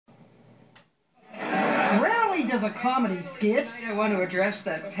does a comedy skit. I want to address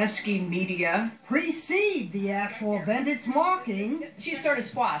that pesky media. Precede the actual event it's mocking. She's sort of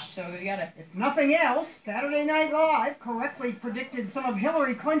squashed, so we gotta... If nothing else, Saturday Night Live correctly predicted some of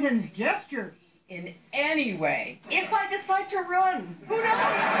Hillary Clinton's gestures. In any way. If I decide to run, who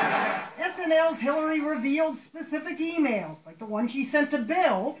knows? SNL's Hillary revealed specific emails, like the one she sent to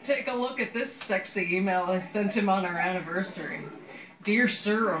Bill. Take a look at this sexy email I sent him on our anniversary. Dear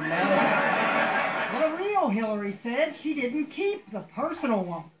Sir O'Malley. But a real Hillary said she didn't keep the personal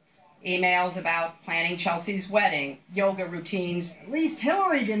ones. Emails about planning Chelsea's wedding, yoga routines. At least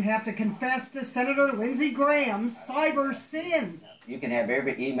Hillary didn't have to confess to Senator Lindsey Graham's cyber sin. You can have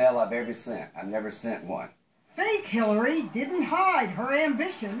every email I've ever sent. I've never sent one. Fake Hillary didn't hide her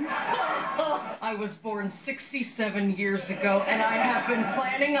ambition. I was born 67 years ago, and I have been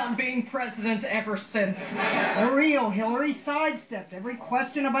planning on being president ever since. The real Hillary sidestepped every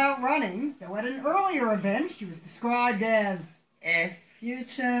question about running, though at an earlier event she was described as a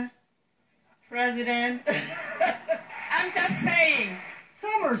future president. I'm just saying.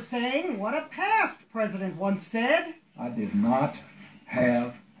 Some are saying what a past president once said. I did not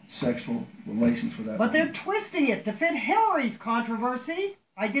have sexual relations with that But they're woman. twisting it to fit Hillary's controversy.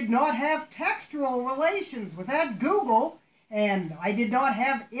 I did not have textual relations with that Google, and I did not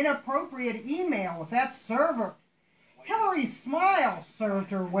have inappropriate email with that server. Hillary's smile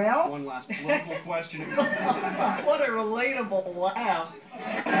served her well. One last political question. What a relatable laugh.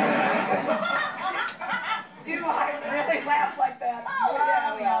 Do I really laugh like that? Oh,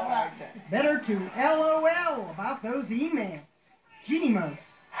 yeah, we all like that. Better to LOL about those emails. Genimos.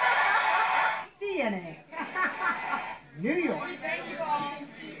 CNN. New York.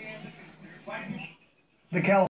 The California